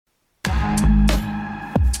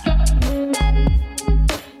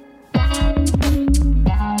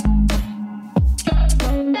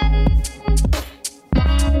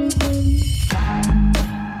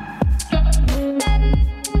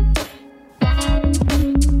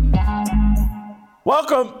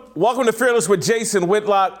Welcome to Fearless with Jason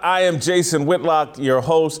Whitlock. I am Jason Whitlock, your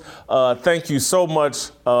host. Thank you so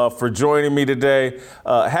much for joining me today.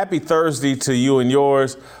 Happy Thursday to you and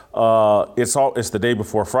yours. It's the day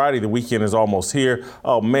before Friday. The weekend is almost here.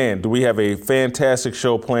 Oh man, do we have a fantastic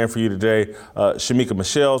show planned for you today? Shamika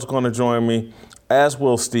Michelle's going to join me, as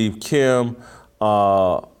will Steve Kim.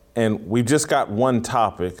 And we've just got one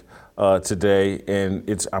topic today,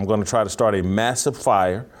 and I'm going to try to start a massive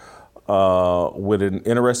fire with an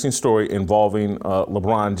interesting story involving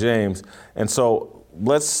LeBron James. And so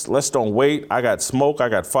let's don't wait. I got smoke. I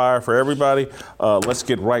got fire for everybody. Let's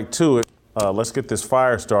get right to it. Let's get this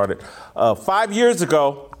fire started. 5 years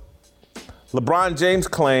ago, LeBron James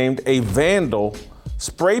claimed a vandal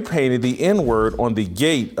spray painted the N-word on the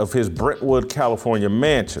gate of his Brentwood, California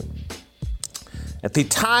mansion. At the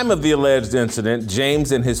time of the alleged incident,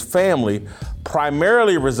 James and his family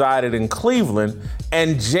primarily resided in Cleveland,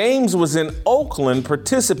 and James was in Oakland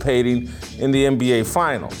participating in the NBA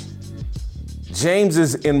Finals.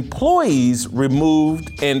 James's employees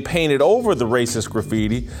removed and painted over the racist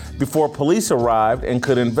graffiti before police arrived and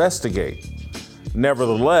could investigate.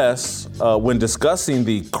 Nevertheless, when discussing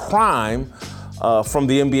the crime from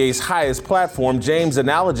the NBA's highest platform, James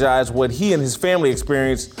analogized what he and his family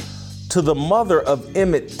experienced to the mother of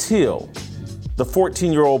Emmett Till, the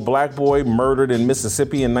 14-year-old black boy murdered in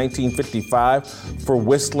Mississippi in 1955 for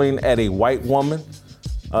whistling at a white woman.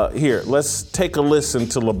 Here, let's take a listen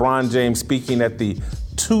to LeBron James speaking at the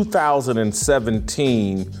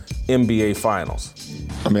 2017 NBA Finals.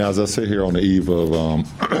 I mean, as I sit here on the eve of, on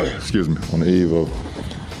the eve of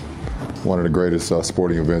one of the greatest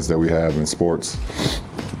sporting events that we have in sports,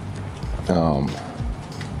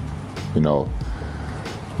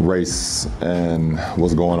 race and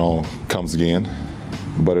what's going on comes again,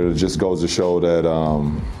 but it just goes to show that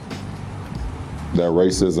that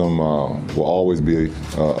racism will always be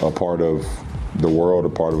a part of the world, a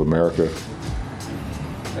part of America,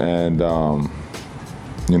 and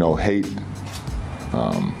hate,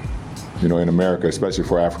 in America, especially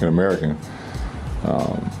for African American,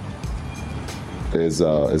 is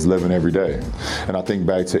living every day. And I think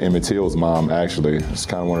back to Emmett Till's mom. Actually, it's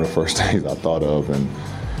kind of one of the first things I thought of, and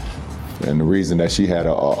the reason that she had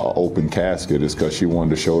an open casket is because she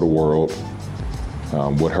wanted to show the world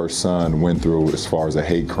what her son went through as far as a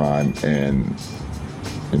hate crime and,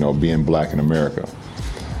 being black in America.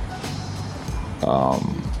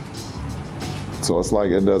 So it's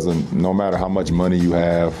like no matter how much money you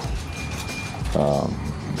have,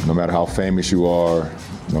 no matter how famous you are,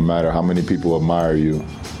 no matter how many people admire you,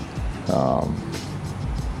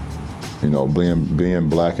 being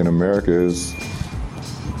black in America is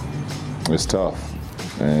tough,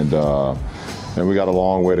 and we got a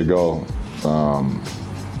long way to go,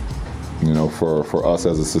 for us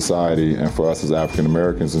as a society and for us as African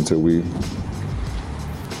Americans until we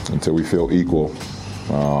feel equal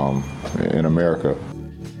in America.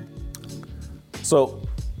 So,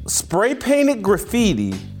 spray painted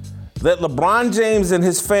graffiti that LeBron James and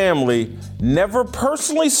his family never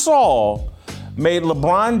personally saw made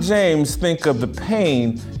LeBron James think of the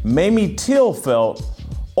pain Mamie Till felt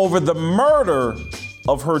over the murder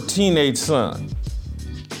of her teenage son.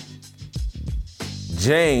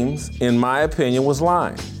 James, in my opinion, was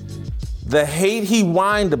lying. The hate he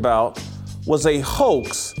whined about was a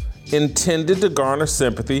hoax intended to garner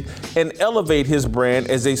sympathy and elevate his brand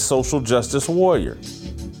as a social justice warrior.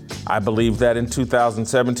 I believed that in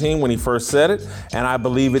 2017 when he first said it, and I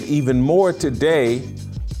believe it even more today,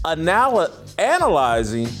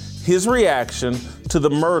 analyzing his reaction to the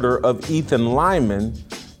murder of Ethan Lyman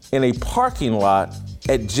in a parking lot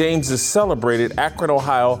at James's celebrated Akron,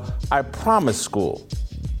 Ohio, I Promise school.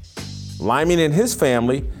 Lyman and his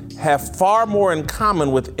family have far more in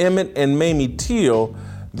common with Emmett and Mamie Till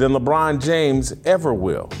than LeBron James ever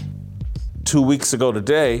will. 2 weeks ago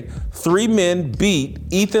today, 3 men beat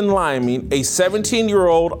Ethan Lyman, a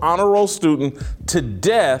 17-year-old honor roll student, to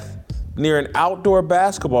death near an outdoor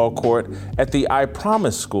basketball court at the I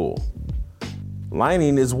Promise school.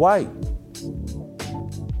 Lyman is white.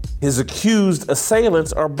 His accused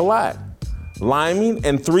assailants are black. Lyman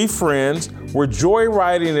and 3 friends were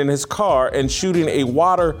joyriding in his car and shooting a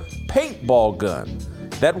water paintball gun.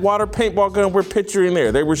 That water paintball gun we're picturing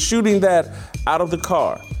there, they were shooting that out of the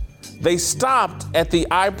car. They stopped at the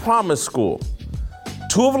I Promise school.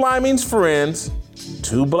 2 of Lyman's friends,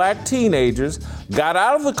 2 black teenagers, got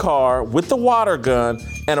out of the car with the water gun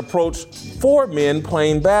and approached 4 men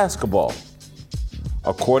playing basketball.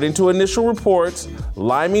 According to initial reports,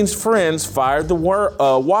 Lyman's friends fired the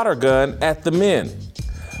water gun at the men.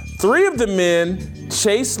 3 of the men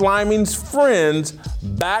chased Liming's friends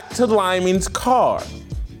back to Liming's car.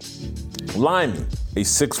 Liming, a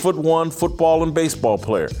 6'1" football and baseball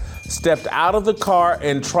player, stepped out of the car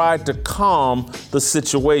and tried to calm the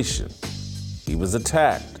situation. He was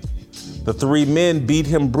attacked. The three men beat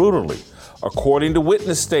him brutally. According to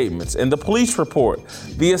witness statements and the police report,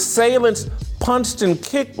 the assailants punched and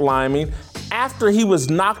kicked Liming after he was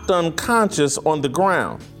knocked unconscious on the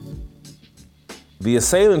ground. The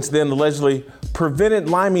assailants then allegedly prevented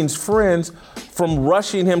Liming's friends from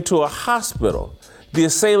rushing him to a hospital. The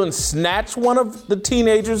assailants snatched one of the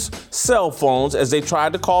teenagers' cell phones as they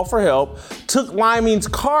tried to call for help, took Liming's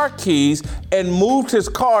car keys, and moved his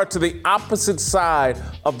car to the opposite side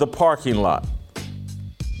of the parking lot.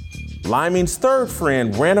 Liming's third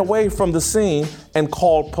friend ran away from the scene and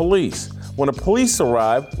called police. When the police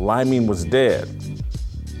arrived, Liming was dead.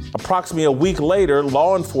 Approximately a week later,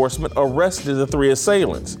 law enforcement arrested the three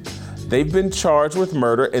assailants. They've been charged with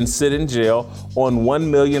murder and sit in jail on $1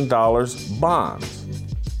 million bonds.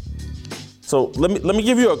 So let me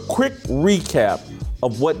give you a quick recap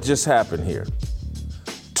of what just happened here.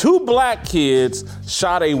 Two black kids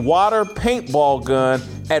shot a water paintball gun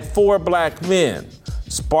at four black men,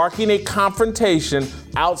 sparking a confrontation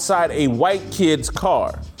outside a white kid's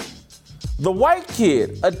car. The white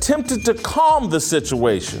kid attempted to calm the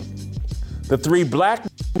situation. The three black men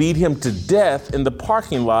beat him to death in the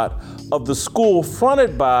parking lot of the school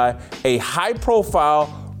fronted by a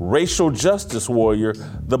high-profile racial justice warrior,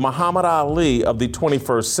 the Muhammad Ali of the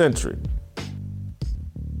 21st century.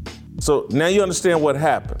 So now you understand what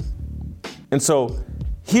happened. And so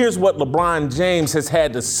here's what LeBron James has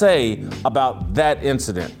had to say about that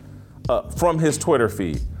incident from his Twitter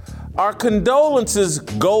feed. Our condolences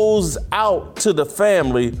goes out to the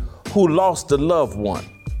family who lost a loved one.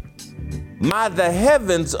 May the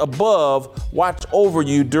heavens above watch over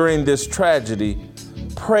you during this tragedy.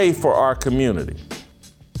 Pray for our community.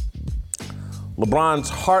 LeBron's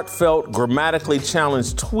heartfelt, grammatically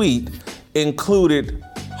challenged tweet included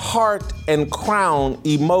heart and crown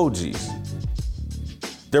emojis.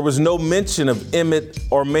 There was no mention of Emmett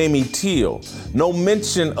or Mamie Till, no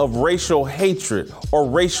mention of racial hatred or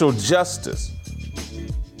racial justice.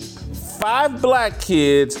 5 black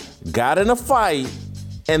kids got in a fight,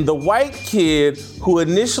 and the white kid who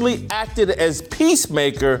initially acted as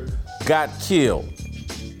peacemaker got killed.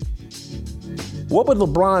 What would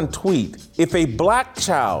LeBron tweet if a black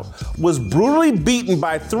child was brutally beaten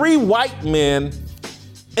by 3 white men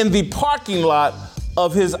in the parking lot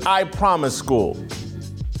of his I Promise school?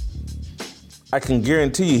 I can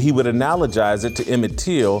guarantee you he would analogize it to Emmett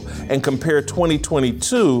Till and compare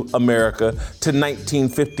 2022 America to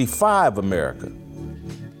 1955 America.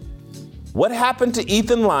 What happened to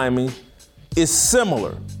Ethan Liming is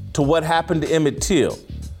similar to what happened to Emmett Till.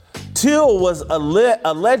 Till was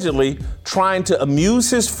allegedly trying to amuse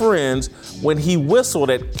his friends when he whistled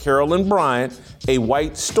at Carolyn Bryant, a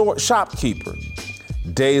white shopkeeper.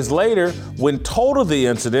 Days later, when told of the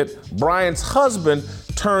incident, Bryant's husband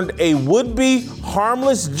turned a would-be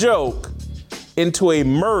harmless joke into a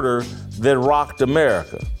murder that rocked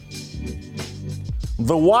America.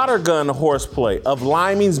 The water gun horseplay of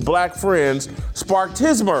Liming's black friends sparked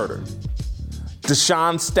his murder.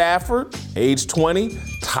 Deshaun Stafford, age 20,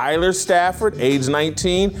 Tyler Stafford, age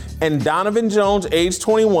 19, and Donovan Jones, age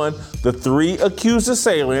 21, the 3 accused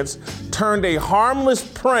assailants, turned a harmless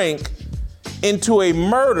prank into a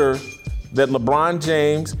murder that LeBron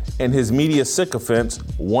James and his media sycophants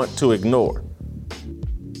want to ignore.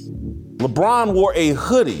 LeBron wore a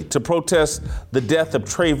hoodie to protest the death of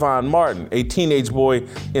Trayvon Martin, a teenage boy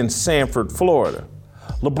in Sanford, Florida.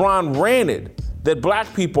 LeBron ranted that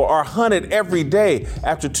black people are hunted every day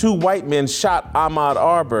after 2 white men shot Ahmaud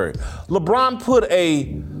Arbery. LeBron put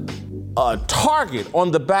a target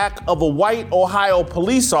on the back of a white Ohio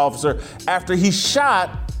police officer after he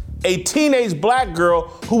shot a teenage black girl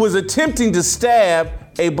who was attempting to stab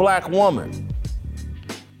a black woman.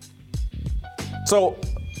 So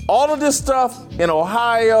all of this stuff in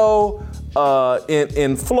Ohio,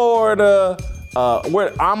 in Florida,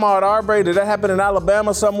 where Ahmaud Arbery, did that happen in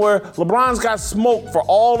Alabama somewhere? LeBron's got smoke for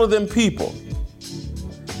all of them people.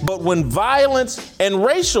 But when violence and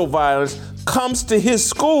racial violence comes to his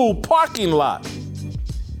school parking lot,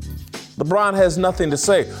 LeBron has nothing to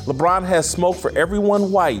say. LeBron has smoke for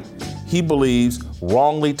everyone white he believes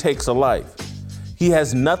wrongly takes a life. He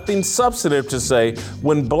has nothing substantive to say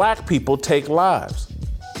when black people take lives.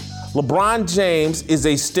 LeBron James is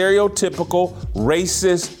a stereotypical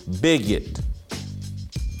racist bigot.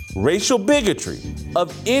 Racial bigotry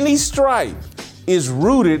of any stripe is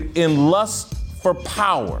rooted in lust for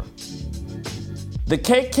power. The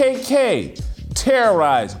KKK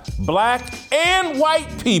terrorize black and white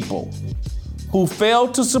people who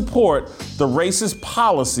failed to support the racist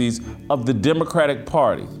policies of the Democratic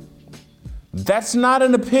Party. That's not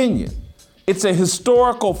an opinion. It's a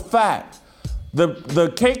historical fact. The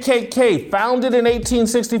KKK, founded in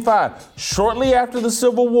 1865, shortly after the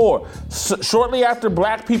Civil War, shortly after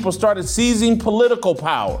black people started seizing political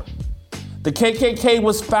power, the KKK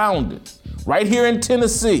was founded right here in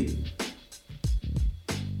Tennessee.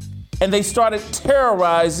 And they started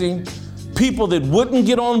terrorizing people that wouldn't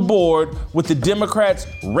get on board with the Democrats'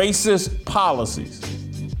 racist policies.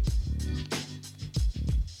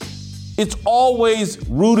 It's always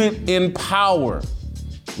rooted in power,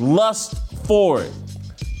 lust for it.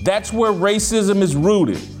 That's where racism is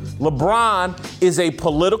rooted. LeBron is a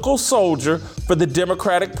political soldier for the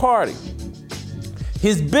Democratic Party.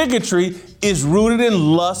 His bigotry is rooted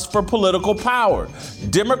in lust for political power.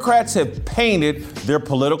 Democrats have painted their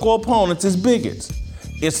political opponents as bigots.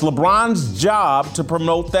 It's LeBron's job to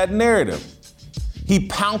promote that narrative. He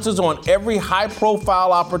pounces on every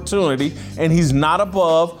high-profile opportunity, and he's not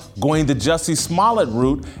above going the Jussie Smollett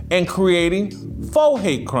route and creating faux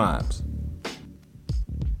hate crimes.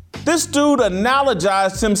 This dude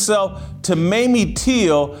analogized himself to Mamie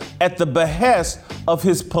Till at the behest of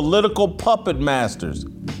his political puppet masters.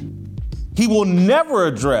 He will never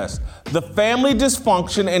address the family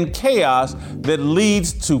dysfunction and chaos that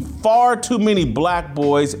leads to far too many black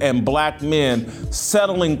boys and black men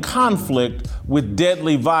settling conflict with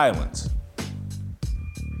deadly violence.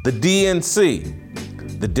 The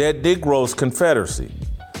DNC, the Dead Negroes Confederacy,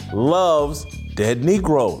 loves dead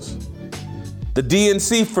Negroes. The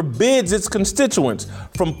DNC forbids its constituents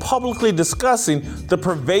from publicly discussing the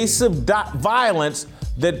pervasive violence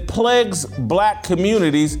that plagues black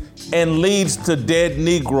communities and leads to dead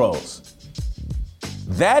Negroes.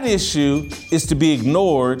 That issue is to be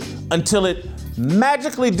ignored until it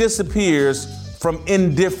magically disappears from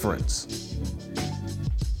indifference.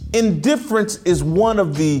 Indifference is one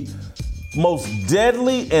of the most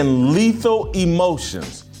deadly and lethal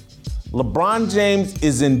emotions. LeBron James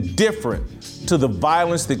is indifferent to the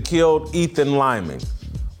violence that killed Ethan Lyman.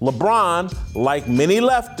 LeBron, like many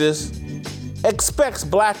leftists, expects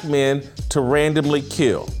black men to randomly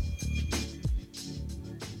kill.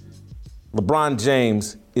 LeBron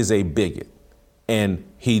James is a bigot, and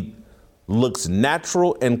he looks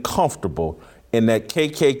natural and comfortable in that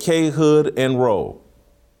KKK hood and robe.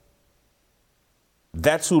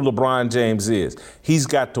 That's who LeBron James is. He's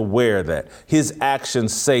got to wear that. His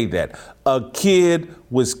actions say that. A kid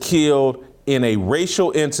was killed in a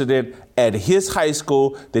racial incident at his high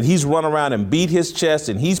school that he's run around and beat his chest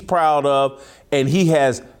and he's proud of, and he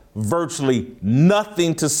has virtually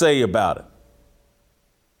nothing to say about it.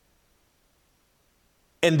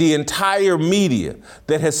 And the entire media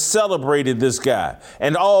that has celebrated this guy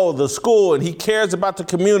and all the school, and he cares about the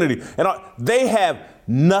community, and they have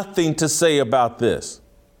nothing to say about this.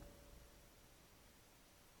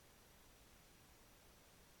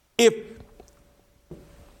 If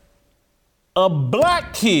a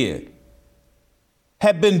black kid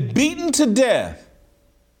had been beaten to death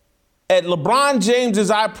at LeBron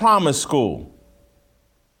James's I Promise school,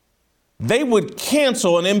 they would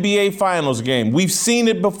cancel an NBA Finals game. We've seen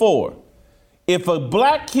it before. If a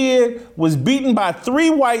black kid was beaten by 3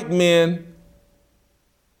 white men,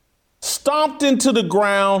 stomped into the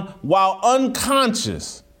ground while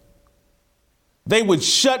unconscious, they would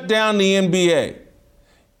shut down the NBA.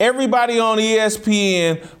 Everybody on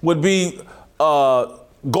ESPN would be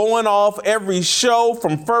going off every show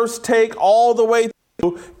from First Take all the way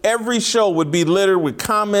through. Every show would be littered with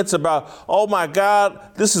comments about, oh my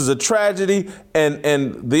God, this is a tragedy, and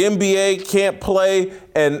the NBA can't play,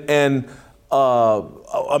 and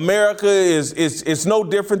America is no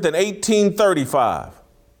different than 1835.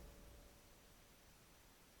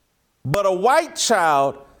 But a white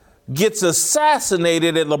child gets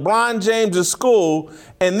assassinated at LeBron James' school,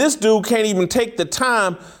 and this dude can't even take the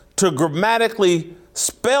time to grammatically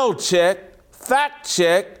spell check, fact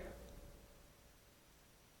check,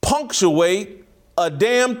 punctuate a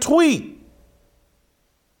damn tweet.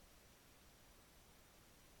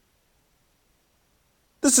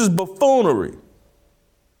 This is buffoonery.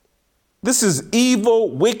 This is evil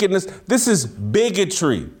wickedness. This is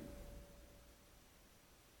bigotry.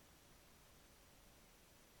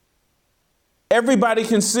 Everybody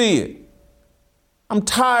can see it. I'm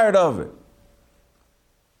tired of it.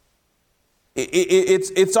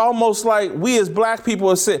 It's almost like we as black people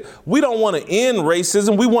have said, we don't want to end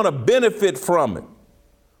racism. We want to benefit from it.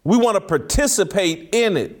 We want to participate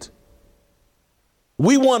in it.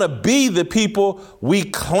 We want to be the people we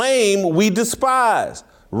claim we despise.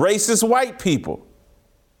 racist white people.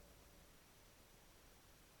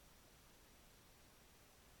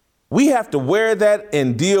 We have to wear that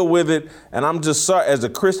and deal with it. And I'm just sorry, as a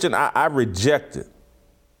Christian, I reject it.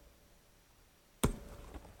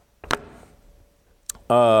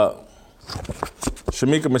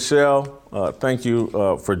 Shamika Michelle, thank you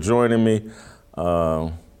for joining me.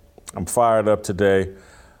 I'm fired up today.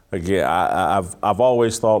 Again, I've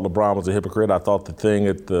always thought LeBron was a hypocrite. I thought the thing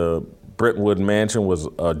at the Brentwood Mansion was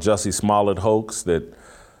a Jussie Smollett hoax that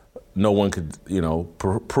no one could,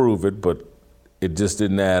 prove it, but it just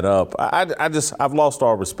didn't add up. I've lost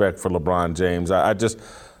all respect for LeBron James.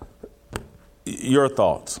 Your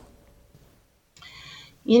thoughts?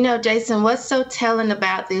 Jason, what's so telling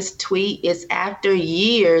about this tweet is after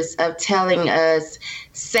years of telling us,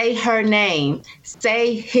 say her name,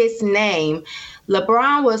 say his name,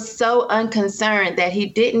 LeBron was so unconcerned that he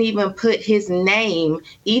didn't even put his name,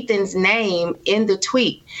 Ethan's name, in the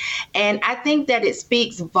tweet. And I think that it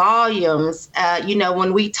speaks volumes,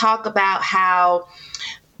 when we talk about how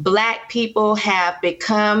Black people have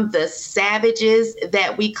become the savages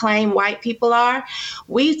that we claim white people are.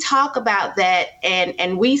 We talk about that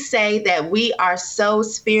and we say that we are so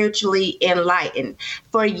spiritually enlightened.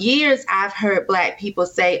 For years, I've heard Black people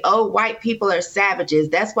say, oh, white people are savages.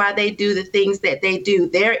 That's why they do the things that they do.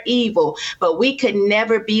 They're evil, but we could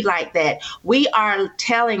never be like that. We are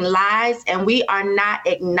telling lies and we are not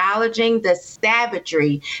acknowledging the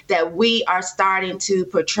savagery that we are starting to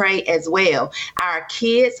portray as well. Our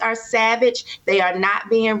kids are savage. They are not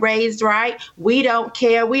being raised right. We don't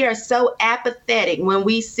care. We are so apathetic when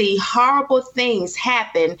we see horrible things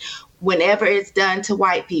happen whenever it's done to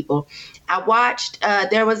white people. I watched,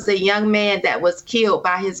 there was a young man that was killed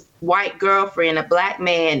by his white girlfriend, a Black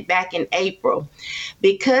man, back in April.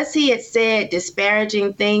 Because he had said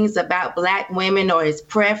disparaging things about Black women or his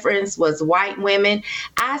preference was white women,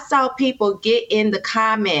 I saw people get in the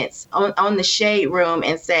comments on the Shade Room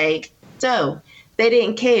and say, so they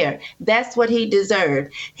didn't care. That's what he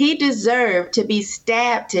deserved. He deserved to be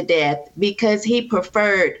stabbed to death because he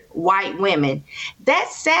preferred white women.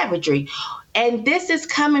 That's savagery. And this is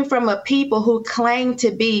coming from a people who claim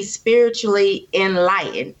to be spiritually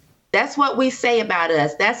enlightened. That's what we say about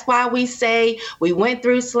us. That's why we say we went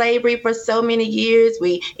through slavery for so many years.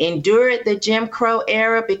 We endured the Jim Crow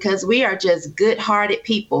era because we are just good-hearted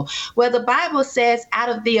people. Well, the Bible says out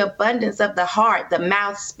of the abundance of the heart, the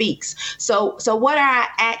mouth speaks. So what are our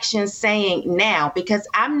actions saying now? Because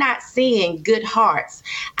I'm not seeing good hearts.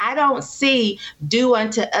 I don't see do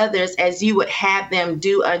unto others as you would have them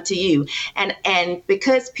do unto you. And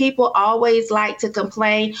because people always like to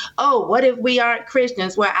complain, oh, what if we aren't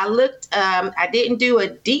Christians? Well, I didn't do a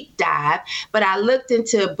deep dive, but I looked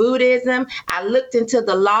into Buddhism. I looked into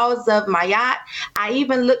the laws of Mayat. I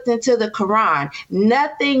even looked into the Quran.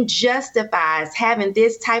 Nothing justifies having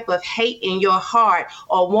this type of hate in your heart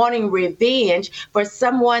or wanting revenge for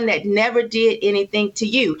someone that never did anything to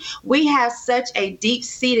you. We have such a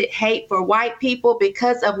deep-seated hate for white people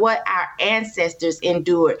because of what our ancestors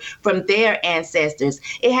endured from their ancestors.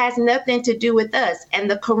 It has nothing to do with us.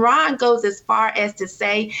 And the Quran goes as far as to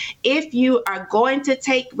say, if you are going to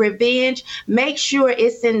take revenge, make sure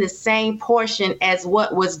it's in the same portion as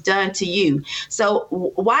what was done to you. So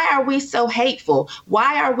why are we so hateful?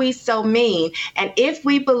 Why are we so mean? And if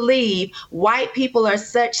we believe white people are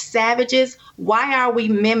such savages, why are we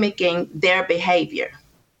mimicking their behavior?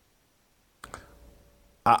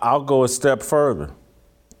 I'll go a step further.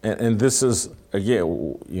 And this is,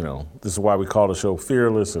 again, this is why we call the show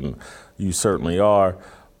Fearless, and you certainly are.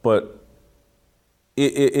 But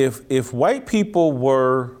if white people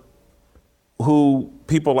were who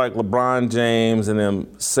people like LeBron James and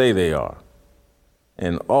them say they are,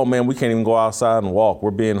 and, oh, man, we can't even go outside and walk. We're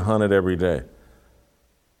being hunted every day.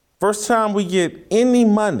 First time we get any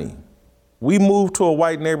money, we move to a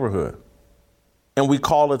white neighborhood, and we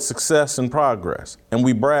call it success and progress, and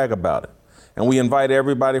we brag about it. And we invite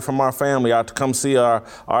everybody from our family out to come see our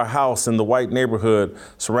house in the white neighborhood,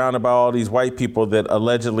 surrounded by all these white people that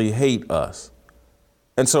allegedly hate us.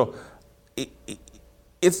 And so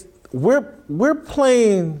we're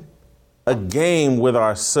playing a game with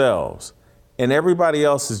ourselves, and everybody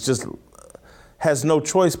else has no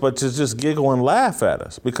choice but to just giggle and laugh at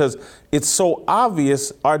us because it's so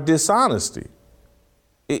obvious our dishonesty.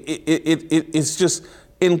 It's just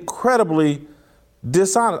incredibly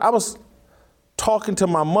dishonest. I was talking to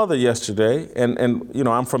my mother yesterday, and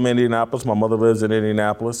I'm from Indianapolis. My mother lives in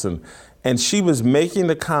Indianapolis, and she was making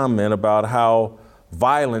the comment about how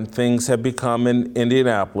violent things have become in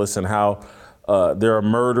Indianapolis and how there are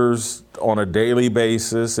murders on a daily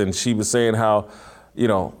basis. And she was saying how,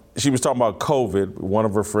 she was talking about COVID. One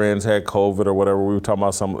of her friends had COVID or whatever. We were talking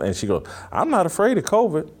about something, and she goes, "I'm not afraid of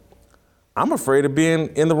COVID. I'm afraid of being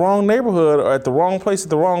in the wrong neighborhood or at the wrong place at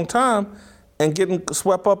the wrong time and getting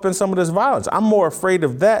swept up in some of this violence. I'm more afraid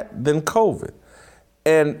of that than COVID."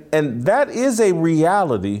 And that is a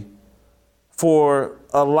reality for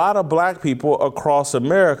a lot of black people across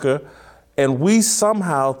America. And we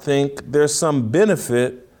somehow think there's some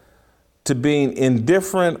benefit to being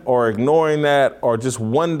indifferent or ignoring that, or just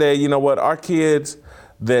one day, you know what, our kids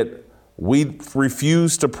that we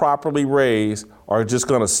refuse to properly raise are just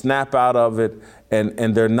going to snap out of it,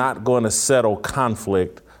 and they're not going to settle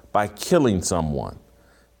conflict by killing someone.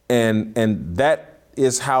 And that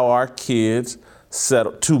is how our kids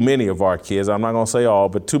settle, too many of our kids, I'm not going to say all,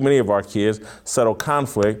 but too many of our kids settle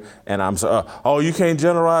conflict. And I'm saying, oh, you can't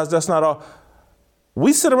generalize, that's not all.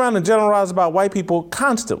 We sit around and generalize about white people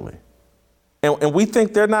constantly. And we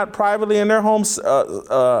think they're not privately in their homes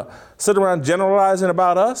sit around generalizing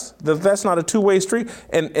about us, that's not a two-way street.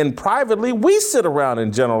 And privately, we sit around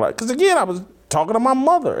and generalize. Because again, I was talking to my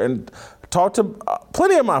mother and talked to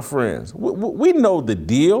plenty of my friends. We know the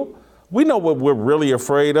deal. We know what we're really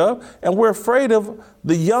afraid of. And we're afraid of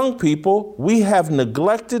the young people we have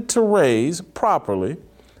neglected to raise properly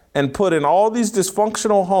and put in all these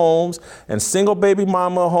dysfunctional homes and single baby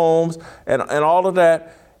mama homes and all of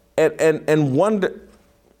that. And wonder,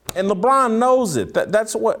 and LeBron knows it.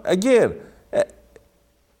 That's what, again,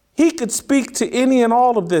 he could speak to any and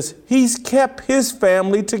all of this. He's kept his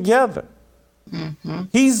family together. Mm-hmm.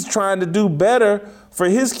 He's trying to do better for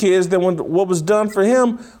his kids than what was done for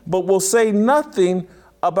him, but will say nothing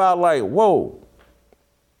about like, whoa.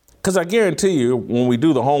 Because I guarantee you, when we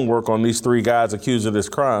do the homework on these three guys accused of this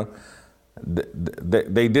crime,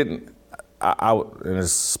 they didn't. And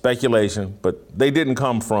it's speculation, but they didn't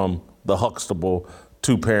come from the Huxtable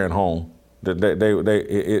two-parent home.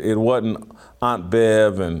 It wasn't Aunt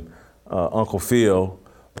Bev and Uncle Phil,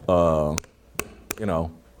 you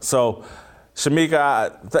know. So,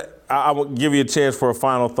 Shamika, I will give you a chance for a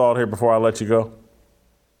final thought here before I let you go.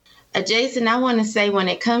 Jason, I want to say when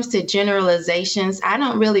it comes to generalizations, I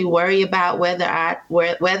don't really worry about whether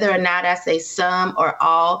or not I say some or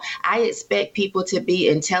all. I expect people to be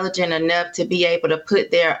intelligent enough to be able to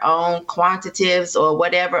put their own quantitatives or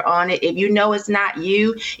whatever on it. If you know it's not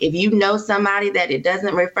you, if you know somebody that it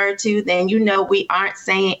doesn't refer to, then you know we aren't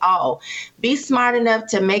saying all. Be smart enough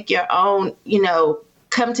to make your own,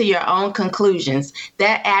 come to your own conclusions.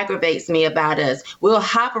 That aggravates me about us. We'll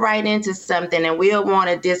hop right into something and we'll want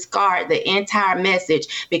to discard the entire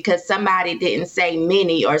message because somebody didn't say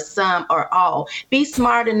many or some or all. Be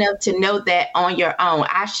smart enough to know that on your own.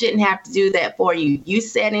 I shouldn't have to do that for you. You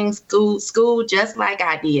sat in school just like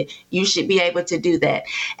I did. You should be able to do that.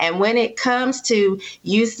 And when it comes to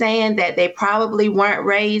you saying that they probably weren't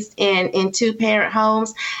raised in two-parent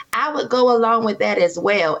homes, I would go along with that as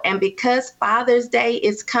well. And because Father's Day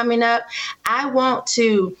is coming up, I want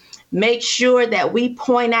to make sure that we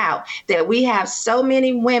point out that we have so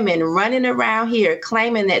many women running around here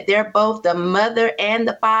claiming that they're both the mother and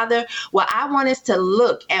the father. Well, I want us to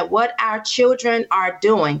look at what our children are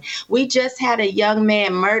doing. We just had a young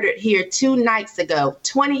man murdered here 2 nights ago,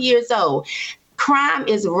 20 years old. Crime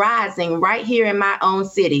is rising right here in my own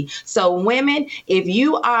city. So women, if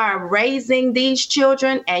you are raising these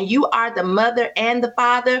children and you are the mother and the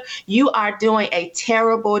father, you are doing a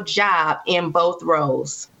terrible job in both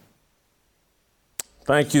roles.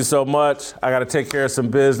 Thank you so much. I got to take care of some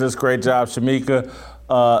business. Great job, Shamika.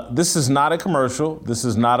 This is not a commercial. This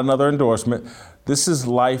is not another endorsement. This is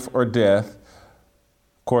life or death.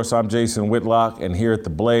 Of course, I'm Jason Whitlock, and here at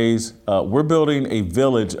the Blaze, we're building a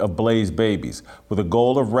village of Blaze babies with a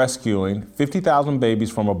goal of rescuing 50,000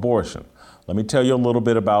 babies from abortion. Let me tell you a little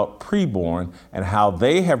bit about Preborn and how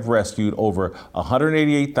they have rescued over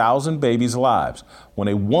 188,000 babies' lives. When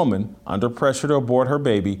a woman under pressure to abort her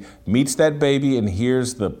baby meets that baby and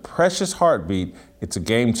hears the precious heartbeat, it's a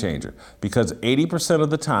game changer because 80%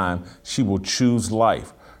 of the time she will choose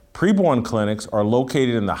life. Preborn clinics are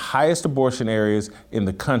located in the highest abortion areas in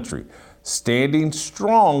the country, standing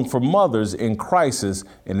strong for mothers in crisis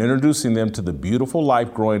and introducing them to the beautiful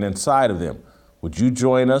life growing inside of them. Would you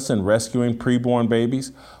join us in rescuing preborn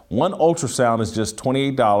babies? One ultrasound is just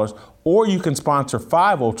 $28, or you can sponsor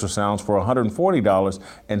 5 ultrasounds for $140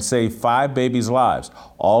 and save 5 babies' lives.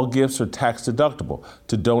 All gifts are tax deductible.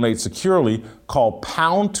 To donate securely, call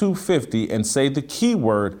pound 250 and say the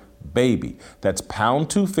keyword baby. That's pound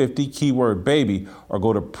 250 keyword baby, or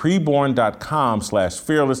go to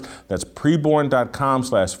preborn.com/fearless. That's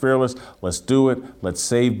preborn.com/fearless. Let's do it. Let's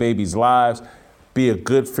save babies' lives. Be a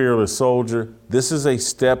good, fearless soldier. This is a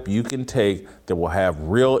step you can take that will have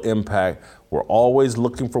real impact. We're always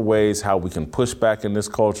looking for ways how we can push back in this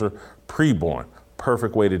culture. Preborn,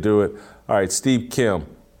 perfect way to do it. All right, Steve Kim,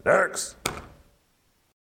 next.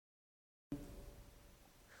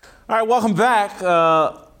 All right, welcome back.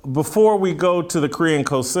 Before we go to the Korean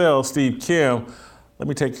Cosell, Steve Kim, let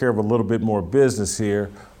me take care of a little bit more business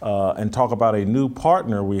here and talk about a new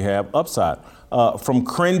partner we have, Upside. From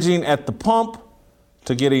cringing at the pump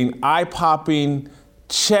to getting eye-popping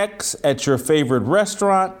checks at your favorite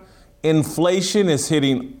restaurant, inflation is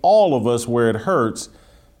hitting all of us where it hurts,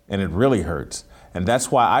 and it really hurts. And that's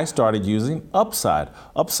why I started using Upside.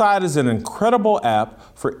 Upside is an incredible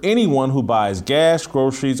app for anyone who buys gas,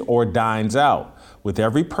 groceries, or dines out. With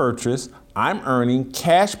every purchase, I'm earning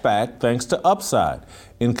cash back thanks to Upside.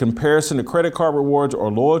 In comparison to credit card rewards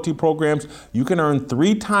or loyalty programs, you can earn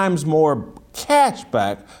 3 times more cash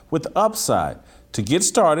back with Upside. To get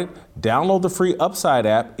started, download the free Upside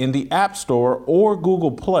app in the App Store or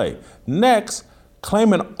Google Play. Next,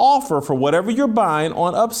 claim an offer for whatever you're buying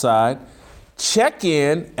on Upside. Check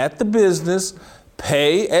in at the business,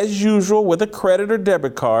 pay as usual with a credit or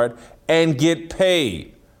debit card, and get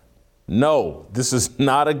paid. No, this is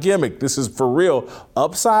not a gimmick. This is for real.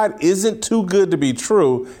 Upside isn't too good to be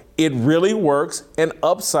true. It really works, and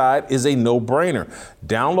Upside is a no-brainer.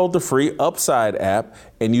 Download the free Upside app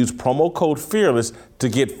and use promo code FEARLESS to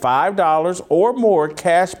get $5 or more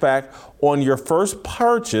cash back on your first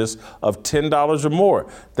purchase of $10 or more.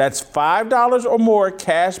 That's $5 or more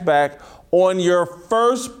cash back on your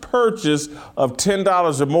first purchase of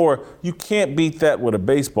 $10 or more. You can't beat that with a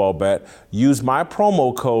baseball bat. Use my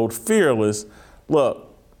promo code FEARLESS. Look,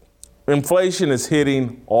 inflation is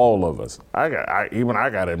hitting all of us. I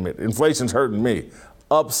gotta admit, inflation's hurting me.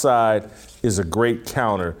 Upside is a great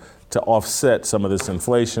counter to offset some of this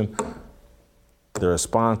inflation. They're a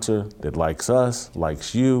sponsor that likes us,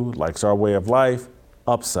 likes you, likes our way of life.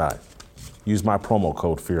 Upside. Use my promo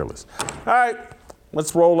code FEARLESS. All right.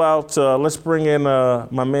 Let's roll out, let's bring in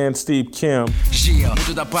my man Steve Kim.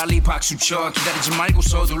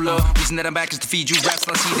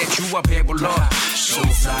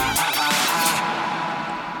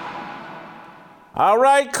 All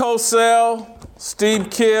right, Cosell, Steve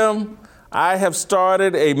Kim, I have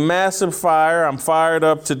started a massive fire. I'm fired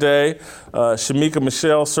up today. Shamika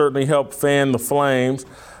Michelle certainly helped fan the flames.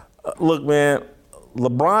 Look, man,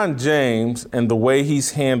 LeBron James and the way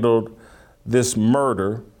he's handled this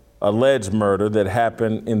murder, alleged murder that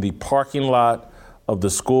happened in the parking lot of the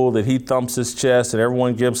school that he thumps his chest and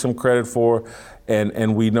everyone gives him credit for.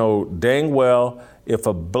 And we know dang well if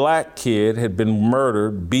a black kid had been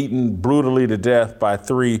murdered, beaten brutally to death by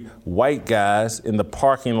 3 white guys in the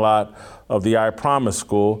parking lot of the I Promise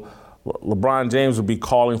school, LeBron James would be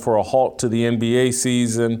calling for a halt to the NBA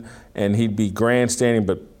season and he'd be grandstanding.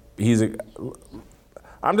 But LeBron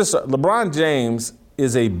James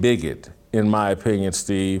is a bigot, in my opinion,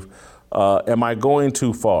 Steve. Am I going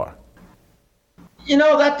too far? You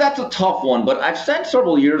know, that's a tough one, but I've said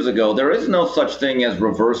several years ago, there is no such thing as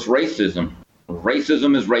reverse racism.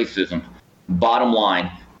 Racism is racism. Bottom line,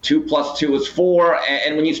 2 + 2 is 4.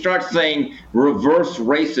 And when you start saying reverse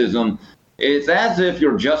racism, it's as if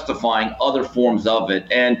you're justifying other forms of it.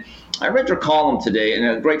 And I read your column today, and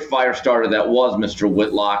a great fire starter that was Mr.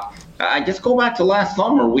 Whitlock. I just go back to last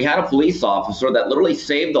summer. We had a police officer that literally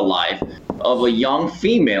saved the life of a young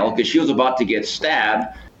female because she was about to get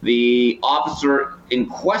stabbed. The officer in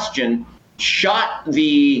question shot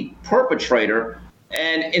the perpetrator,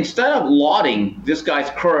 and instead of lauding this guy's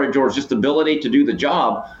courage or just ability to do the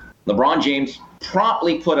job, LeBron James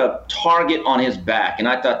promptly put a target on his back. And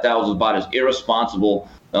I thought that was about as irresponsible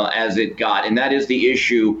as it got. And that is the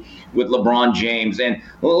issue with LeBron James. And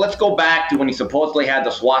let's go back to when he supposedly had the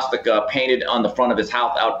swastika painted on the front of his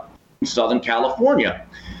house out in Southern California.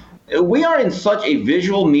 We are in such a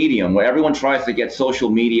visual medium where everyone tries to get social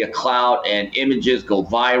media clout and images go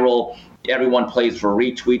viral. Everyone plays for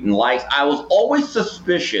retweet and likes. I was always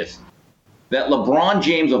suspicious that LeBron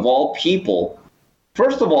James, of all people,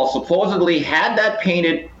 first of all, supposedly had that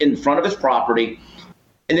painted in front of his property,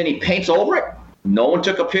 and then he paints over it. No one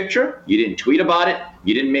took a picture. You didn't tweet about it.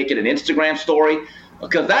 You didn't make it an Instagram story,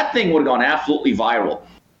 because that thing would have gone absolutely viral.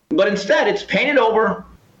 But instead, it's painted over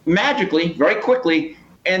magically, very quickly,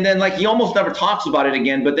 and then like he almost never talks about it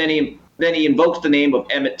again, but then he invokes the name of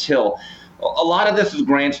Emmett Till. A lot of this is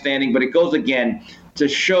grandstanding, but it goes again to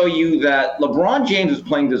show you that LeBron James is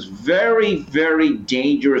playing this very, very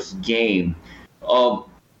dangerous game of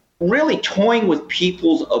really toying with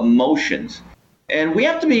people's emotions. And we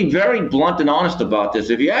have to be very blunt and honest about this.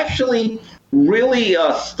 If you actually really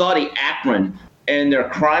study Akron and their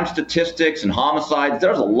crime statistics and homicides.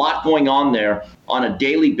 There's a lot going on there on a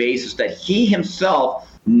daily basis that he himself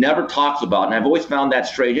never talks about. And I've always found that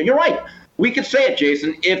strange. And you're right. We could say it,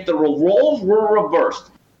 Jason, if the roles were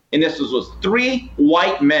reversed, and this was 3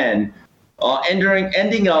 white men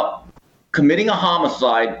ending up committing a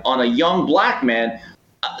homicide on a young black man,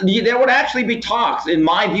 there would actually be talks, in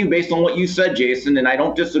my view, based on what you said, Jason, and I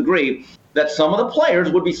don't disagree, that some of the players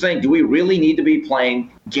would be saying, do we really need to be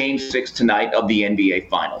playing Game 6 tonight of the NBA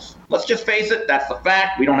Finals? Let's just face it, that's the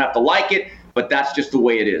fact. We don't have to like it, but that's just the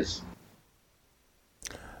way it is.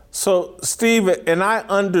 So, Steve, and I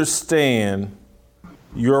understand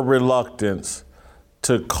your reluctance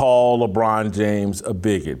to call LeBron James a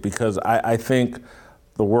bigot, because I think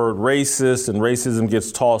the word racist and racism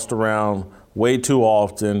gets tossed around way too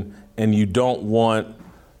often, and you don't want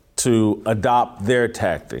to adopt their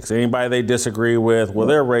tactics. Anybody they disagree with, well,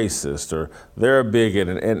 they're racist or they're a bigot.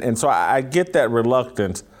 And so I get that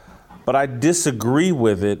reluctance, but I disagree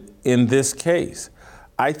with it in this case.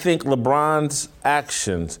 I think LeBron's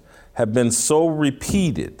actions have been so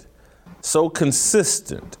repeated, so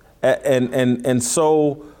consistent, and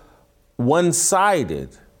so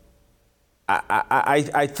one-sided.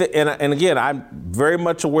 I think, and again, I'm very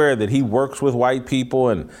much aware that he works with white people,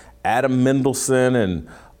 and Adam Mendelsohn and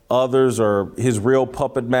others are his real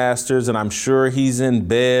puppet masters, and I'm sure he's in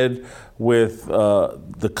bed with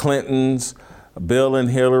the Clintons, Bill and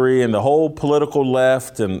Hillary, and the whole political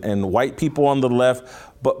left, and white people on the left.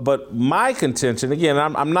 But my contention, again,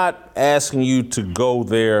 I'm not asking you to go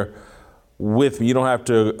there with me. You don't have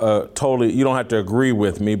to you don't have to agree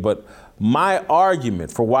with me, but my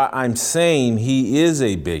argument for why I'm saying he is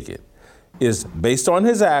a bigot is based on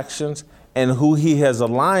his actions and who he has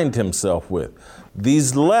aligned himself with.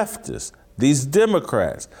 These leftists, these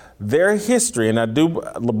Democrats, their history, and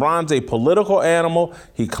LeBron's a political animal.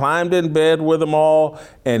 He climbed in bed with them all,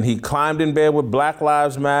 and he climbed in bed with Black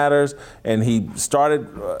Lives Matters, and he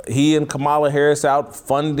and Kamala Harris out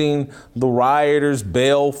funding the rioters,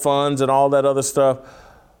 bail funds, and all that other stuff.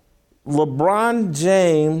 LeBron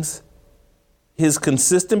James, his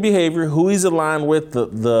consistent behavior, who he's aligned with,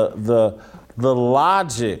 the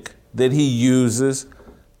logic that he uses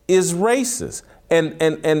is racist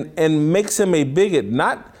and makes him a bigot,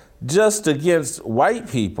 not just against white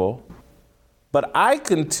people, but I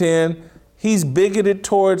contend he's bigoted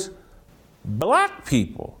towards black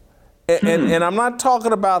people. And I'm not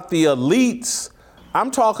talking about the elites. I'm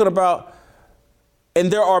talking about,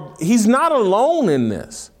 he's not alone in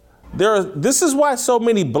this. This is why so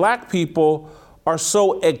many black people are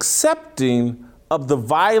so accepting of the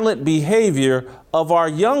violent behavior of our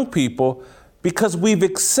young people, because we've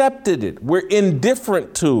accepted it. We're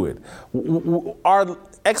indifferent to it. Our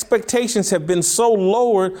expectations have been so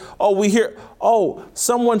lowered. We hear,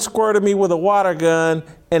 someone squirted me with a water gun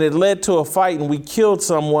and it led to a fight and we killed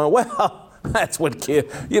someone. Well, that's what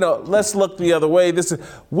let's look the other way.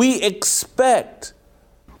 We expect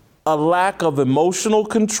a lack of emotional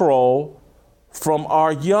control from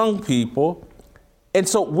our young people. And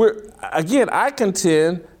so I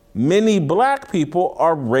contend many black people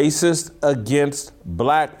are racist against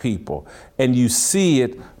black people. And you see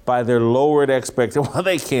it by their lowered expectations. Well,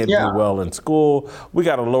 they can't do well in school. We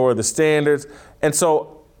got to lower the standards. And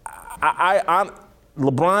so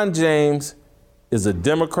LeBron James is a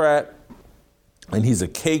Democrat, and he's a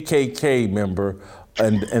KKK member,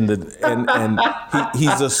 and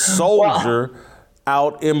he's a soldier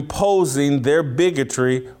out imposing their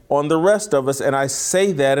bigotry on the rest of us, and I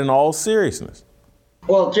say that in all seriousness.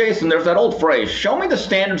 Well, Jason, there's that old phrase, show me the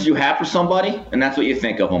standards you have for somebody, and that's what you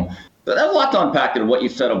think of them. There's a lot to unpack in what you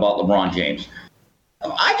said about LeBron James.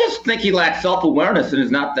 I just think he lacks self-awareness and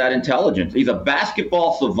is not that intelligent. He's a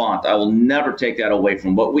basketball savant. I will never take that away from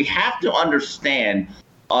him. But we have to understand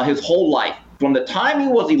his whole life. From the time he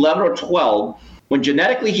was 11 or 12, when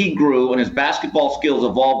genetically he grew and his basketball skills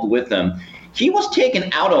evolved with him, he was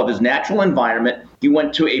taken out of his natural environment. He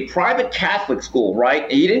went to a private Catholic school,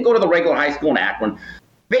 right? He didn't go to the regular high school in Akron.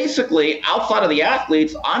 Basically, outside of the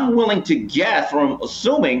athletes, I'm willing to guess, or I'm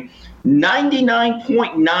assuming,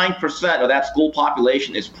 99.9% of that school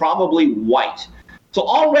population is probably white. So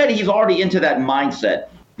he's already into that mindset.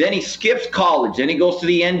 Then he skips college. Then he goes to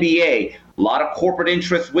the NBA. A lot of corporate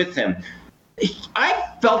interests with him.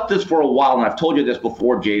 I felt this for a while, and I've told you this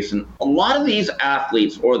before, Jason. A lot of these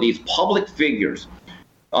athletes or these public figures,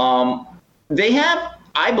 they have,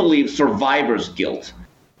 I believe, survivor's guilt.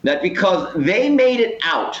 That because they made it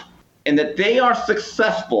out and that they are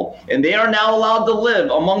successful and they are now allowed to live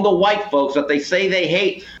among the white folks that they say they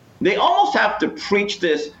hate, they almost have to preach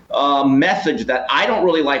this message that I don't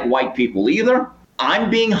really like white people either. I'm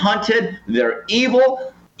being hunted, they're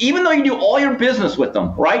evil, even though you do all your business with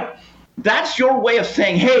them, right? That's your way of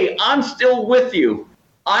saying, hey, I'm still with you.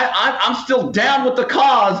 I'm still down with the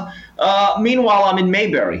cause. Meanwhile, I'm in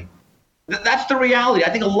Mayberry. That's the reality. I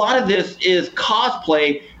think a lot of this is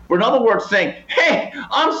cosplay, or in other words, saying, hey,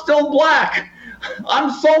 I'm still black.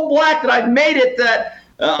 I'm so black that I've made it that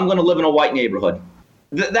I'm going to live in a white neighborhood.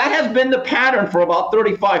 That has been the pattern for about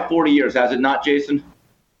 35, 40 years, has it not, Jason?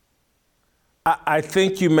 I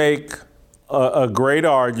think you make a great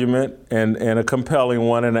argument and a compelling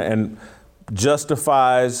one and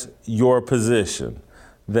justifies your position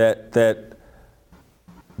that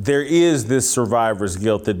there is this survivor's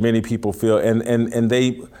guilt that many people feel. And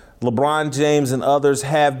LeBron James and others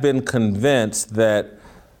have been convinced that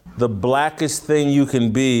the blackest thing you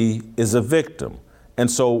can be is a victim.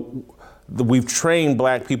 And so we've trained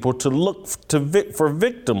black people to look for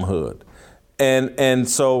victimhood. And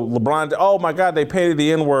so LeBron, oh my God, they painted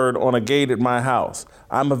the N-word on a gate at my house.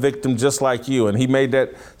 I'm a victim just like you. And he made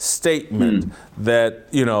that statement that,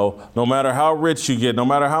 you know, no matter how rich you get, no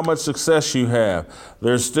matter how much success you have,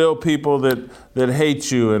 there's still people that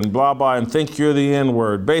hate you and blah, blah, and think you're the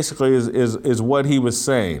N-word, basically is what he was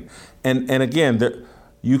saying. And again,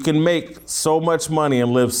 you can make so much money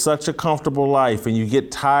and live such a comfortable life, and you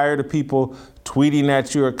get tired of people tweeting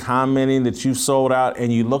at you or commenting that you sold out,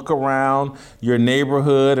 and you look around your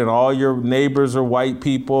neighborhood and all your neighbors are white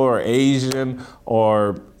people or Asian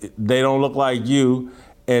or they don't look like you.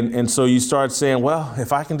 And so you start saying, well,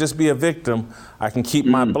 if I can just be a victim, I can keep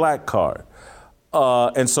my black card.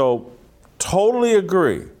 And so totally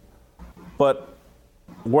agree. But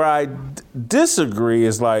where I disagree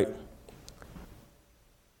is like,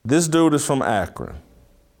 this dude is from Akron.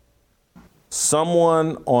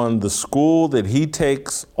 Someone on the school that he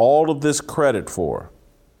takes all of this credit for,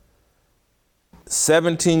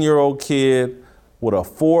 17-year-old kid with a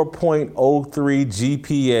 4.03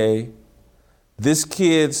 GPA. This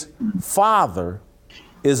kid's father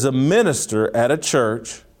is a minister at a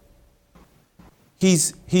church.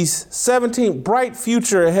 He's 17, bright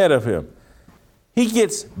future ahead of him. He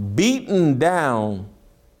gets beaten down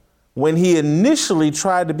when he initially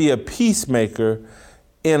tried to be a peacemaker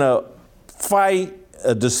in a fight,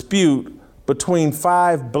 a dispute between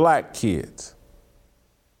 5 black kids.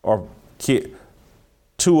 Or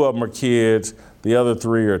two of them are kids, the other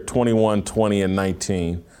 3 are 21, 20, and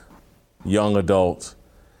 19, young adults.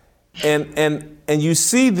 And you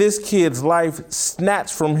see this kid's life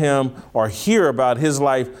snatched from him, or hear about his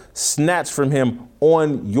life snatched from him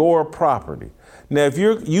on your property. Now, if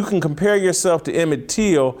you can compare yourself to Emmett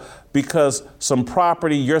Till because some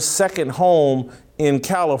property, your second home in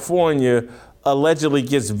California, allegedly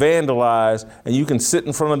gets vandalized, and you can sit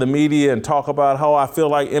in front of the media and talk about how I feel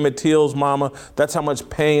like Emmett Till's mama, that's how much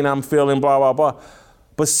pain I'm feeling, blah, blah, blah.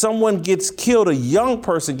 But someone gets killed, a young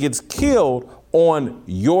person gets killed on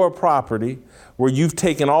your property where you've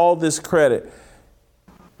taken all this credit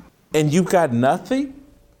and you've got nothing?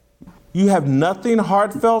 You have nothing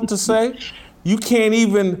heartfelt to say? You can't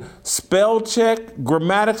even spell check,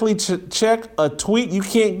 grammatically check a tweet. You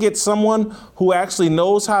can't get someone who actually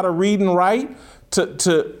knows how to read and write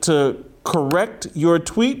to correct your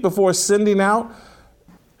tweet before sending out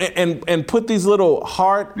and put these little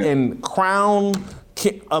heart and crown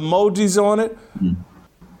emojis on it.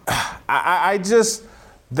 I just,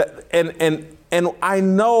 and I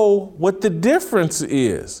know what the difference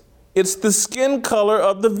is. It's the skin color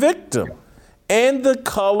of the victim and the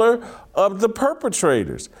color of the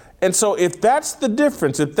perpetrators. And so if that's the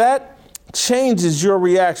difference, if that changes your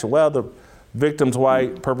reaction, well, the victim's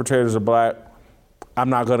white, perpetrators are black, I'm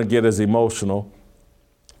not going to get as emotional.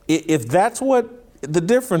 If that's what the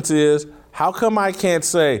difference is, how come I can't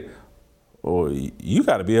say, oh, you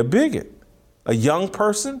got to be a bigot? A young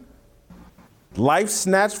person, life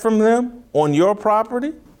snatched from them on your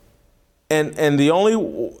property, and the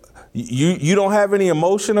only, you don't have any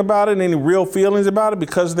emotion about it, any real feelings about it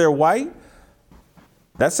because they're white?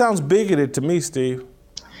 That sounds bigoted to me, Steve.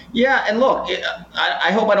 Yeah, and look,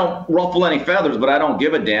 I hope I don't ruffle any feathers, but I don't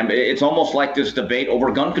give a damn. It's almost like this debate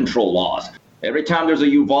over gun control laws. Every time there's a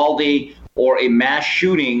Uvalde or a mass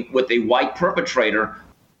shooting with a white perpetrator,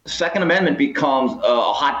 the Second Amendment becomes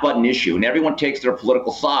a hot button issue, and everyone takes their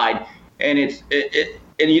political side, and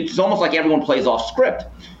it's almost like everyone plays off script.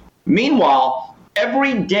 Meanwhile,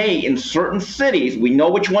 every day in certain cities, we know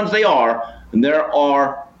which ones they are, and there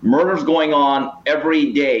are murders going on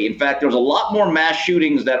every day. In fact, there's a lot more mass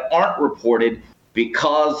shootings that aren't reported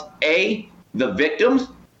because A, the victims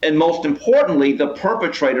And most importantly, the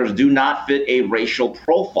perpetrators do not fit a racial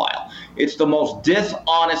profile. It's the most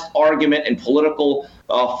dishonest argument in political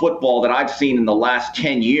football that I've seen in the last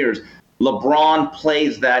 10 years. LeBron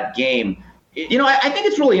plays that game. You know, I think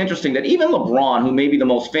it's really interesting that even LeBron, who may be the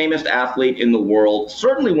most famous athlete in the world,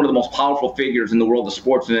 certainly one of the most powerful figures in the world of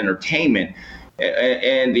sports and entertainment,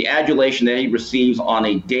 and the adulation that he receives on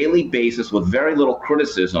a daily basis with very little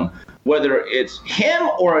criticism, whether it's him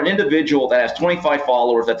or an individual that has 25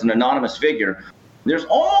 followers that's an anonymous figure, there's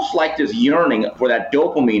almost like this yearning for that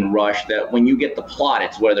dopamine rush that when you get the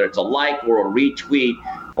plaudits, whether it's a like or a retweet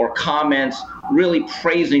or comments really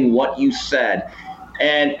praising what you said.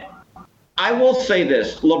 And I will say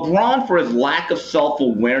this, LeBron, for his lack of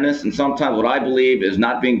self-awareness and sometimes what I believe is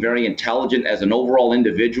not being very intelligent as an overall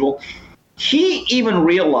individual, he even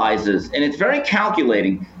realizes, and it's very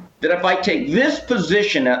calculating, that if I take this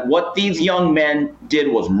position that what these young men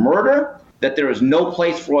did was murder, that there is no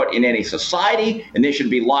place for it in any society, and they should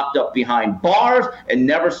be locked up behind bars and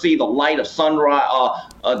never see the light of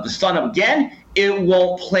the sun again, it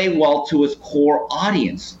won't play well to his core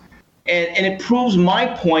audience. And it proves my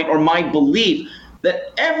point or my belief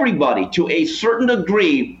that everybody, to a certain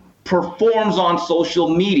degree, performs on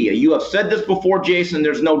social media. You have said this before, Jason.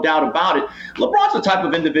 There's no doubt about it. LeBron's the type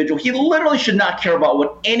of individual, he literally should not care about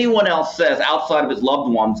what anyone else says outside of his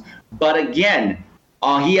loved ones. But again,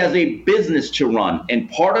 he has a business to run. And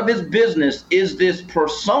part of his business is this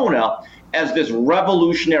persona as this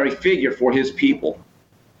revolutionary figure for his people.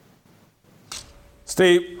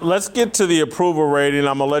 Steve, let's get to the approval rating.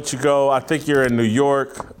 I'm going to let you go. I think you're in New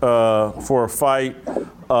York for a fight.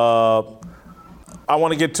 I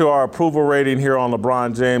want to get to our approval rating here on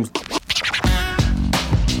LeBron James.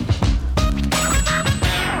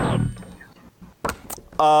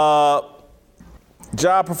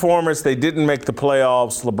 Job performance, they didn't make the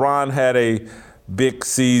playoffs. LeBron had a big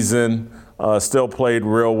season, still played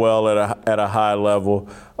real well at a high level,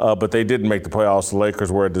 but they didn't make the playoffs. The Lakers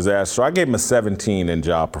were a disaster. So I gave him a 17 in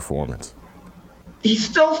job performance. He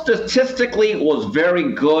still statistically was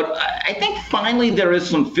very good. I think finally there is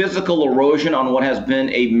some physical erosion on what has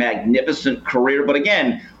been a magnificent career. But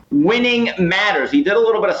again, winning matters. He did a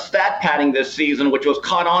little bit of stat padding this season, which was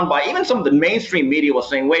caught on by even some of the mainstream media was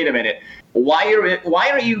saying, wait a minute, why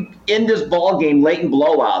are you in this ball game late in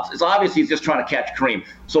blowouts? It's obvious he's just trying to catch Kareem.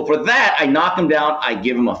 So for that, I knock him down. I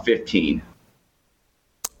give him a 15.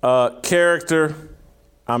 Character,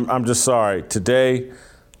 I'm just sorry. Today,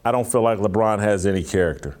 I don't feel like LeBron has any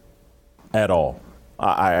character at all.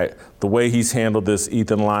 The way he's handled this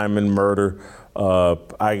Ethan Lyman murder,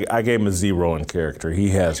 I gave him a 0 in character. He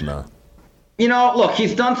has none. You know, look,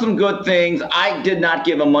 he's done some good things. I did not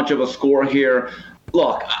give him much of a score here.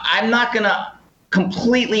 Look, I'm not going to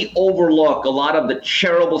completely overlook a lot of the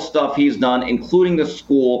charitable stuff he's done, including the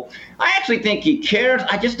school. I actually think he cares.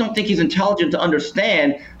 I just don't think he's intelligent to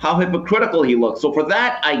understand how hypocritical he looks. So for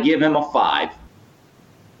that, I give him a 5.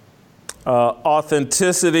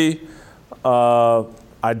 Authenticity,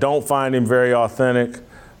 I don't find him very authentic.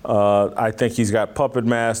 I think he's got puppet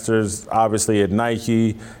masters, obviously at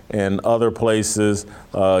Nike and other places.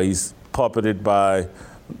 He's puppeted by,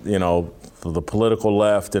 the political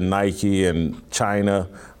left and Nike and China.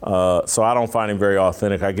 So I don't find him very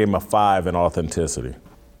authentic. I gave him a 5 in authenticity.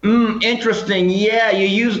 Interesting. Yeah, you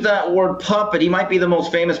used that word puppet. He might be the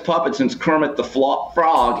most famous puppet since Kermit the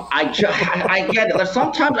Frog. I get it.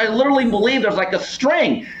 Sometimes I literally believe there's like a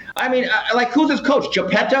string. I mean, like who's his coach?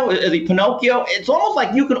 Geppetto? Is he Pinocchio? It's almost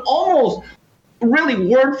like you can almost really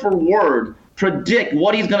word for word predict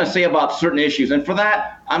what he's going to say about certain issues. And for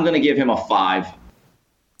that, I'm going to give him a 5.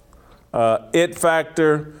 It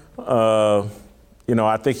factor.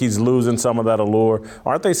 I think he's losing some of that allure.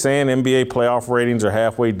 Aren't they saying NBA playoff ratings are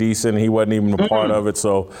halfway decent? He wasn't even a part of it.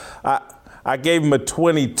 So I gave him a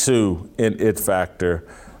 22 in it factor.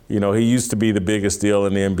 He used to be the biggest deal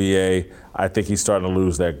in the NBA. I think he's starting to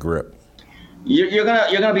lose that grip. You're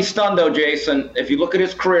gonna be stunned though, Jason. If you look at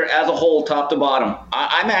his career as a whole, top to bottom,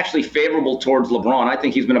 I'm actually favorable towards LeBron. I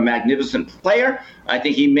think he's been a magnificent player. I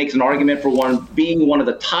think he makes an argument for being one of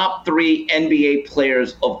the top 3 NBA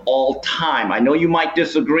players of all time. I know you might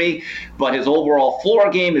disagree, but his overall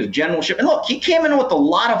floor game, his generalship, and look, he came in with a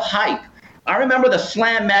lot of hype. I remember the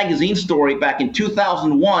Slam magazine story back in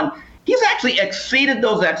 2001. He's actually exceeded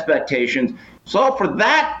those expectations. So for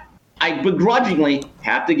that, I begrudgingly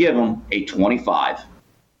have to give him a 25.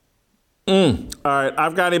 All right,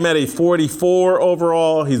 I've got him at a 44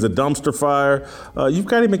 overall. He's a dumpster fire. You've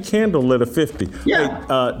got him a candle lit a 50.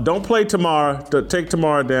 Yeah. Hey, don't play tomorrow. Take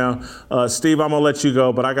tomorrow down. Steve, I'm going to let you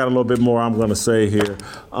go, but I got a little bit more I'm going to say here.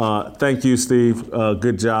 Thank you, Steve.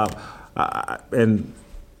 Good job. And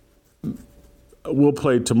we'll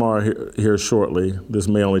play tomorrow here shortly. This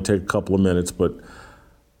may only take a couple of minutes, but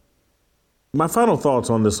my final thoughts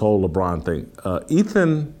on this whole LeBron thing.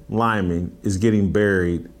 Ethan Lyman is getting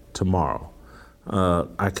buried tomorrow.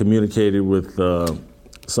 I communicated with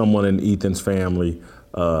someone in Ethan's family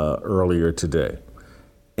earlier today.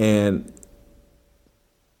 And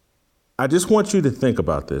I just want you to think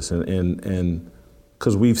about this, and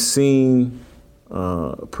because we've seen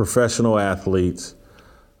professional athletes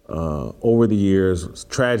over the years,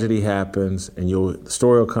 tragedy happens, and the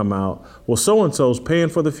story will come out. Well, so-and-so's paying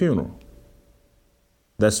for the funeral.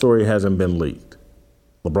 That story hasn't been leaked.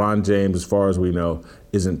 LeBron James, as far as we know,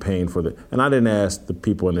 isn't paying for and I didn't ask the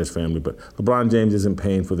people in his family, but LeBron James isn't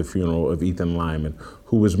paying for the funeral of Ethan Lyman,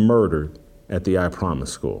 who was murdered at the I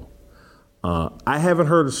Promise School. I haven't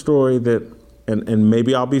heard a story that, and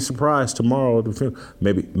maybe I'll be surprised tomorrow at the funeral.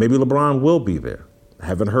 Maybe LeBron will be there. I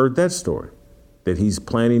haven't heard that story, that he's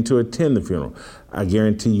planning to attend the funeral. I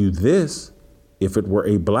guarantee you this, if it were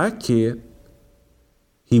a black kid,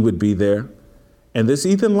 he would be there. And this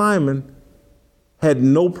Ethan Lyman had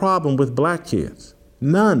no problem with black kids.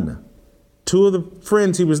 None. 2 of the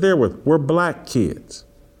friends he was there with were black kids.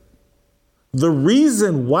 The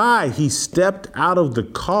reason why he stepped out of the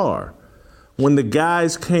car when the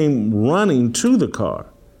guys came running to the car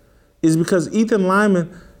is because Ethan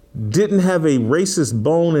Lyman didn't have a racist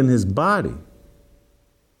bone in his body.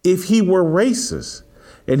 If he were racist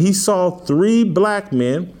and he saw 3 black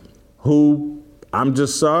men who, I'm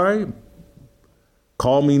just sorry,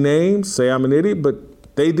 call me names, say I'm an idiot,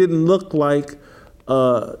 but they didn't look like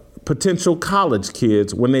potential college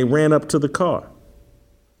kids when they ran up to the car.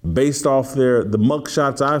 Based off the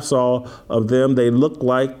mugshots I saw of them, they looked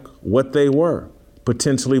like what they were,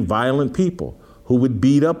 potentially violent people who would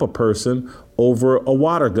beat up a person over a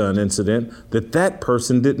water gun incident that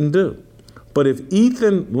person didn't do. But if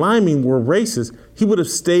Ethan Lyman were racist, he would have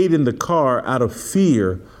stayed in the car out of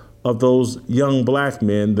fear of those young black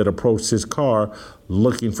men that approached his car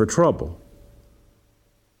looking for trouble.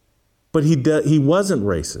 But he wasn't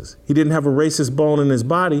racist. He didn't have a racist bone in his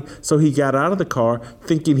body, so he got out of the car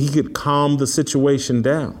thinking he could calm the situation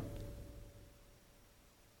down.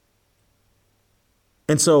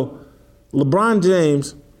 And so LeBron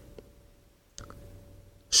James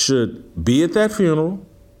should be at that funeral.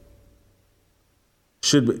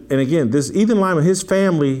 And again, this Ethan Lyman, his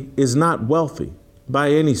family is not wealthy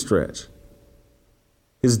by any stretch.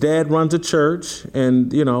 His dad runs a church,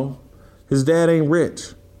 and, his dad ain't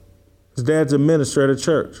rich. His dad's a minister at a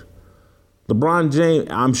church. LeBron James,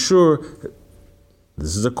 I'm sure,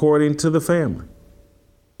 this is according to the family,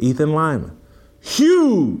 Ethan Lyman,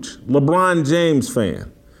 huge LeBron James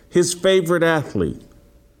fan, his favorite athlete.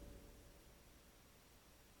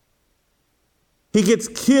 He gets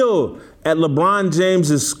killed at LeBron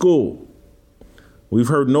James's school. We've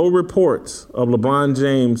heard no reports of LeBron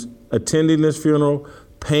James attending this funeral,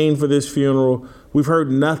 paying for this funeral. We've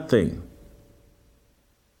heard nothing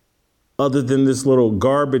other than this little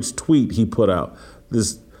garbage tweet he put out,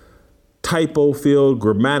 this typo-filled,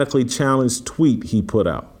 grammatically challenged tweet he put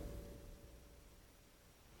out.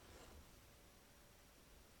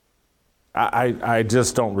 I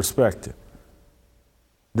just don't respect it.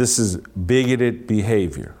 This is bigoted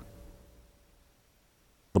behavior.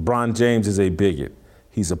 LeBron James is a bigot.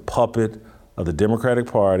 He's a puppet of the Democratic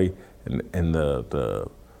Party and the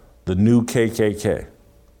new KKK.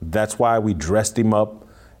 That's why we dressed him up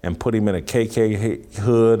and put him in a KKK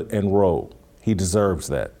hood and robe. He deserves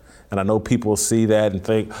that. And I know people see that and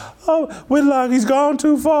think, oh, Whitlock, he's gone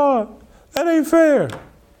too far. That ain't fair.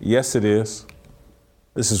 Yes, it is.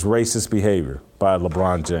 This is racist behavior by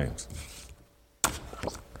LeBron James.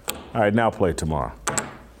 All right, now play tomorrow.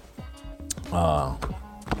 And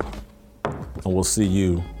we'll see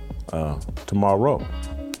you tomorrow.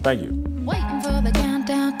 Thank you. Waiting for the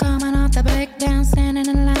countdown, coming off the breakdown, standing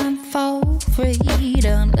in line for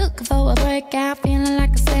freedom. Looking for a breakout, feeling like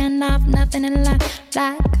a standoff, nothing in life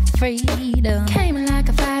like freedom. Came in like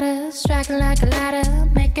a fighter, striking like a ladder,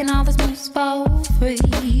 making all these moves for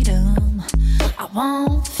freedom. I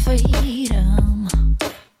want freedom.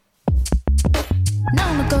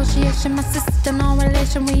 No negotiation, my sister, no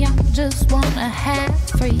relation. We all just wanna have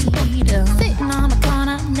freedom. Sitting on a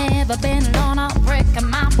corner, never been alone. I'll break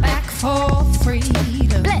my back for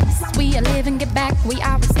freedom. Blessed, we are living, get back. We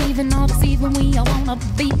are receiving, all deceiving. We all wanna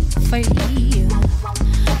be free.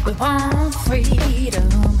 We want freedom.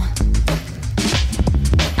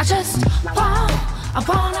 I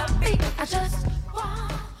wanna be.